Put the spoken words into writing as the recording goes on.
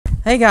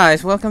Hey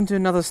guys, welcome to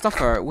another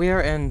Stufr. We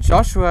are in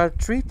Joshua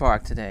Tree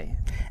Park today.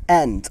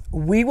 And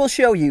we will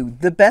show you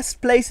the best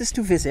places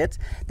to visit,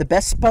 the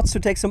best spots to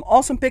take some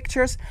awesome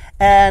pictures,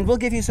 and we'll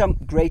give you some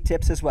great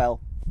tips as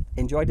well.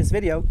 Enjoy this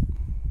video.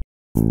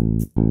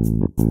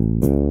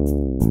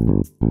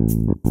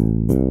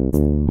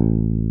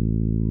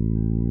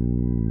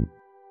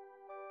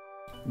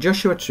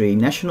 Joshua Tree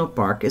National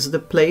Park is the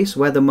place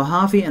where the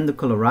Mojave and the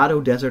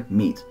Colorado Desert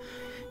meet.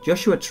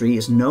 Joshua Tree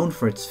is known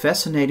for its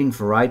fascinating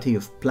variety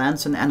of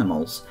plants and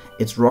animals,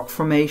 its rock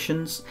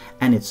formations,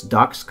 and its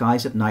dark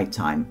skies at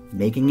nighttime,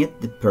 making it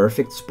the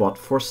perfect spot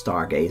for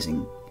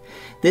stargazing.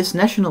 This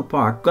national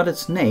park got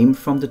its name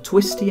from the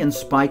twisty and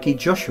spiky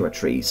Joshua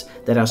trees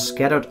that are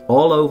scattered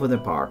all over the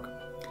park.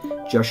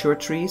 Joshua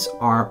trees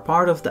are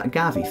part of the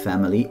agave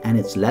family, and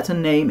its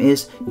Latin name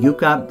is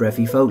Yucca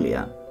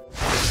brevifolia.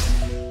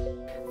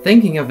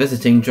 Thinking of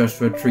visiting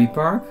Joshua Tree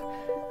Park?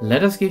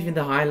 Let us give you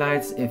the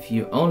highlights if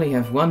you only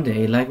have one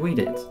day like we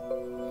did.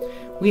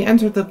 We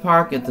entered the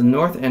park at the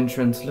north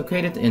entrance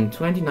located in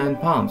 29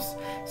 Palms,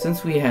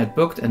 since we had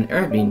booked an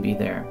Airbnb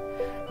there.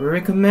 We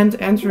recommend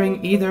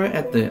entering either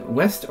at the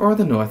west or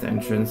the north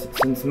entrance,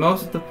 since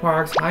most of the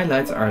park's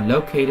highlights are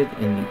located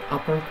in the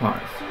upper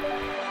part.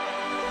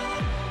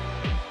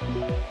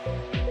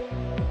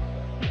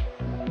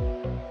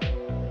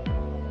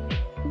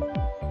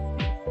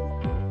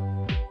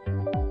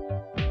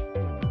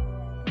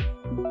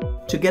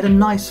 To get a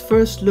nice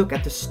first look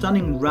at the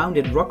stunning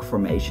rounded rock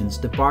formations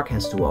the park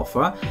has to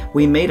offer,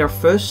 we made our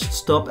first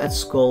stop at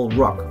Skull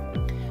Rock.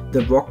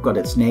 The rock got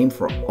its name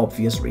for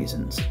obvious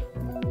reasons.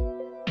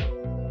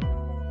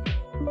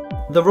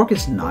 The rock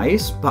is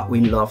nice, but we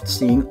loved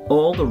seeing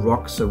all the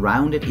rocks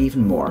around it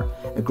even more.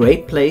 A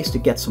great place to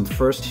get some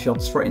first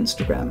shots for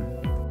Instagram.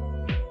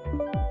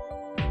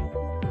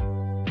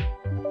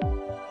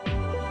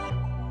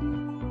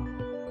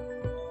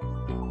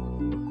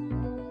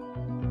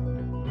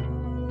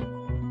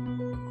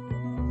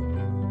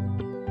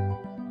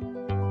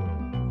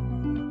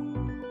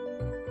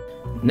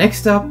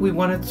 Next up, we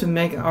wanted to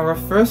make our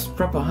first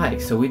proper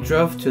hike, so we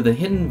drove to the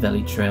Hidden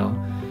Valley Trail.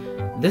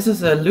 This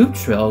is a loop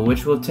trail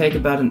which will take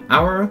about an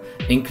hour,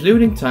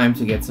 including time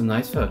to get some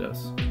nice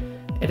photos.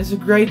 It is a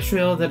great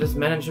trail that is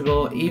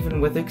manageable even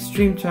with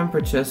extreme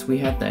temperatures we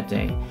had that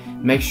day.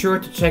 Make sure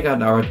to check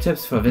out our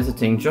tips for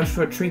visiting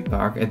Joshua Tree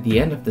Park at the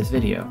end of this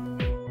video.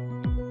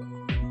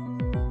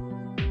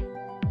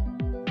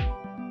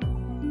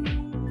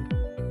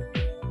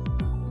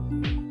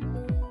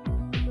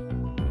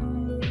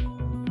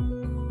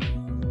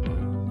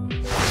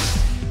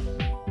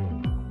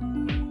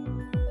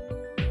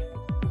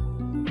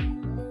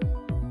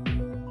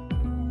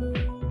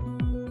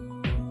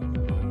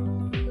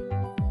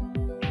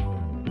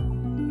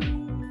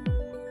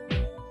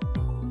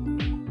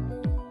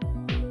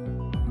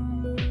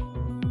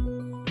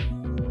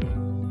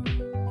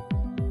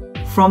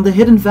 From the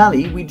Hidden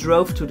Valley, we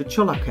drove to the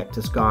Cholla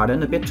Cactus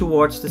Garden a bit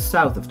towards the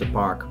south of the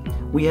park.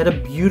 We had a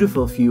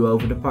beautiful view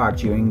over the park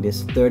during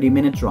this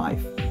 30-minute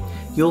drive.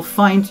 You'll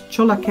find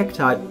cholla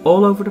cacti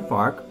all over the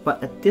park,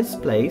 but at this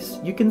place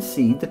you can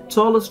see the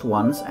tallest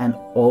ones and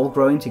all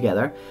growing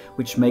together,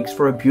 which makes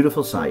for a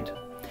beautiful sight.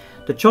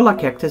 The cholla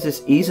cactus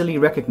is easily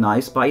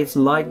recognized by its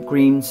light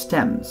green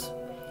stems.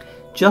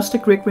 Just a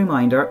quick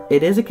reminder,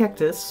 it is a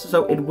cactus,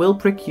 so it will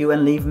prick you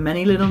and leave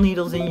many little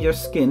needles in your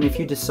skin if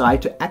you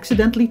decide to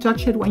accidentally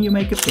touch it when you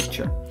make a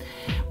picture.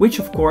 Which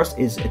of course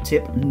is a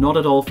tip not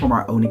at all from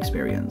our own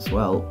experience.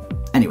 Well,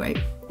 anyway.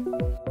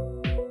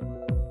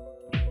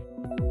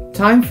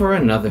 Time for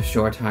another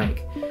short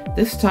hike.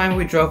 This time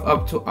we drove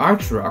up to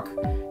Arch Rock.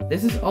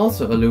 This is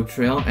also a loop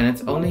trail and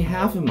it's only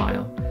half a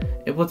mile.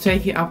 It will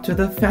take you up to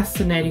the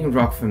fascinating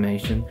rock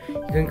formation.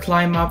 You can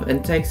climb up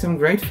and take some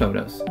great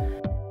photos.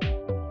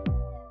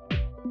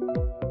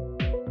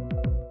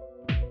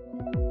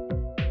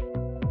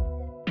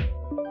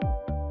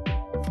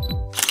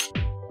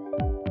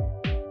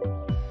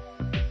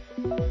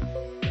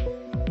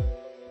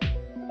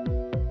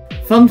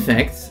 Fun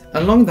facts: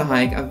 along the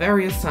hike are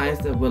various signs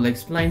that will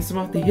explain some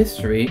of the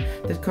history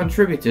that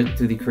contributed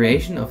to the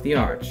creation of the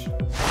arch.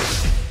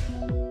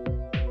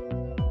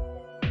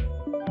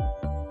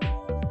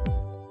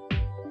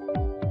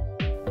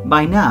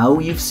 By now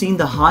you've seen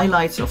the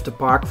highlights of the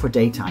park for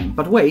daytime,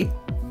 but wait,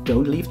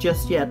 don't leave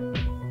just yet,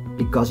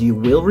 because you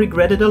will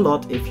regret it a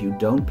lot if you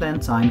don't plan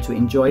time to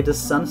enjoy the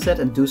sunset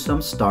and do some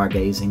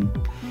stargazing.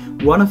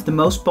 One of the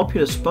most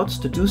popular spots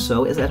to do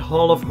so is at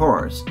Hall of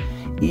Horrors.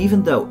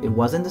 Even though it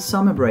was in the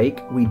summer break,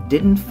 we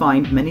didn't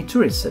find many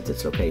tourists at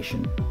this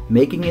location,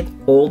 making it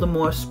all the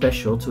more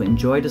special to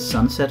enjoy the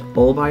sunset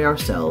all by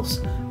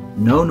ourselves.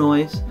 No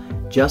noise,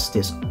 just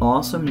this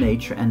awesome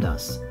nature and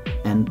us,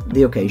 and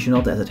the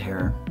occasional desert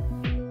hare.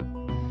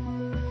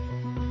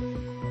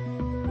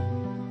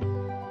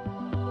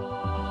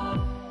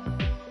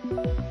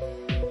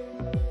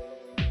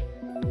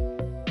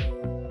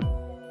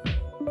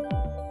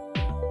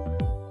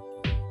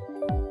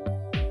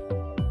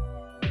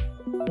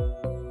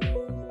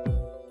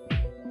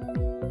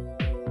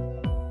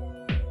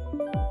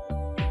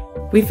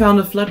 We found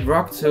a flat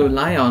rock to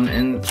lie on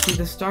and see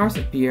the stars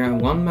appear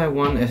one by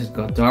one as it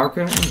got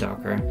darker and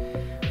darker.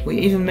 We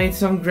even made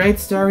some great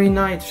starry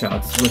night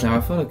shots with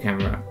our photo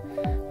camera.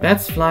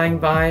 Bats flying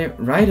by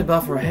right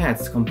above our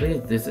heads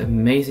completed this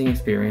amazing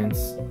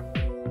experience.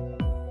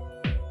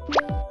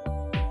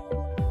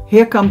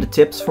 Here come the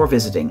tips for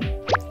visiting.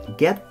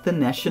 Get the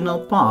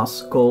national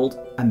pass called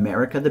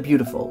America the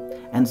Beautiful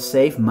and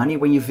save money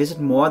when you visit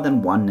more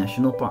than one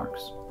national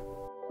parks.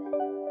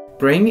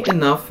 Bring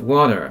enough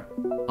water,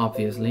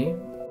 obviously.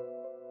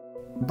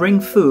 Bring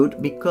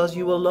food because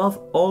you will love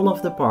all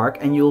of the park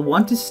and you'll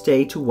want to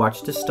stay to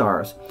watch the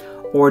stars.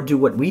 Or do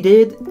what we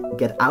did,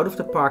 get out of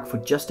the park for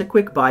just a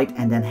quick bite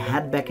and then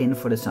head back in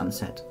for the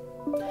sunset.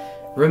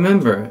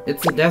 Remember,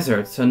 it's a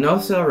desert, so no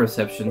cell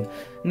reception,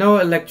 no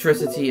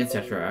electricity,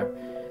 etc.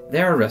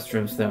 There are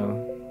restrooms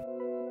though.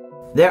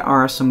 There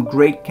are some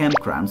great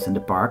campgrounds in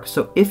the park,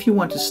 so if you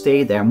want to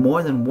stay there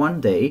more than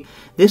one day,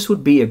 this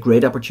would be a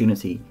great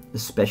opportunity,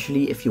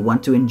 especially if you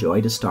want to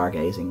enjoy the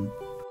stargazing.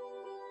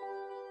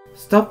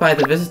 Stop by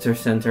the visitor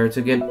center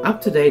to get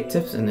up-to-date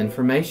tips and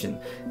information.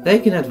 They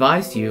can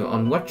advise you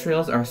on what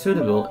trails are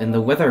suitable in the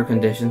weather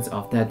conditions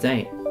of that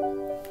day.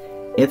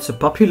 It's a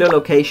popular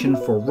location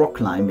for rock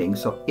climbing,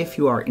 so if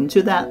you are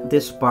into that,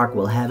 this park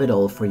will have it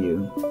all for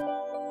you.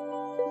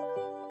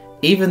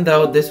 Even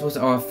though this was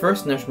our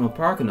first national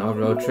park on our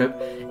road trip,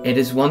 it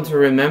is one to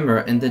remember,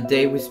 and the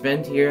day we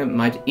spent here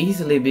might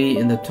easily be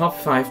in the top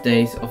 5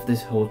 days of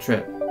this whole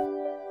trip.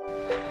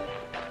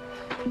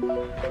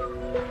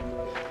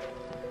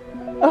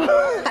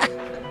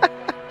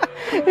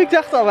 Ik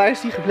dacht al, waar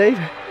is hij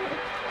gebleven?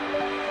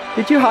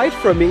 Did you hide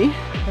from me?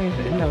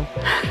 No.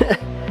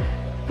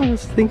 I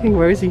was thinking,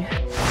 where is he?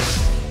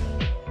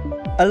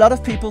 A lot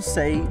of people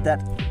say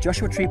that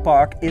Joshua Tree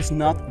Park is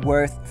not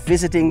worth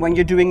visiting when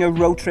you're doing a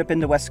road trip in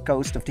the west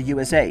coast of the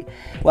USA.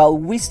 Well,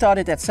 we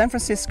started at San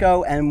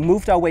Francisco and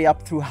moved our way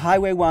up through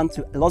Highway 1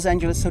 to Los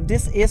Angeles, so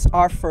this is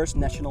our first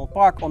national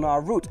park on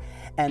our route.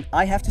 And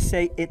I have to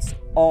say, it's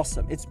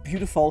awesome, it's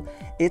beautiful,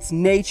 it's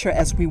nature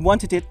as we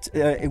wanted it.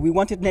 We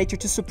wanted nature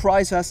to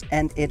surprise us,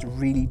 and it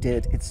really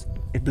did.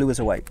 It blew us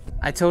away.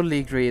 I totally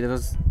agree, it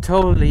was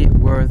totally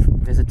worth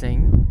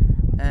visiting.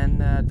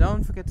 And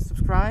don't forget to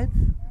subscribe,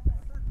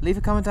 leave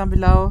a comment down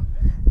below,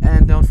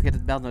 and don't forget the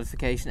bell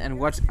notification and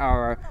watch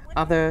our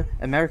other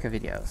America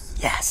videos.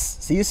 Yes,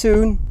 see you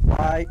soon.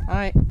 Bye.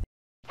 Bye.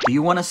 Do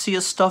you want to see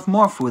us stuff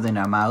more food in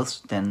our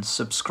mouths? Then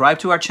subscribe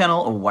to our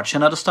channel or watch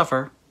another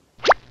Stufr.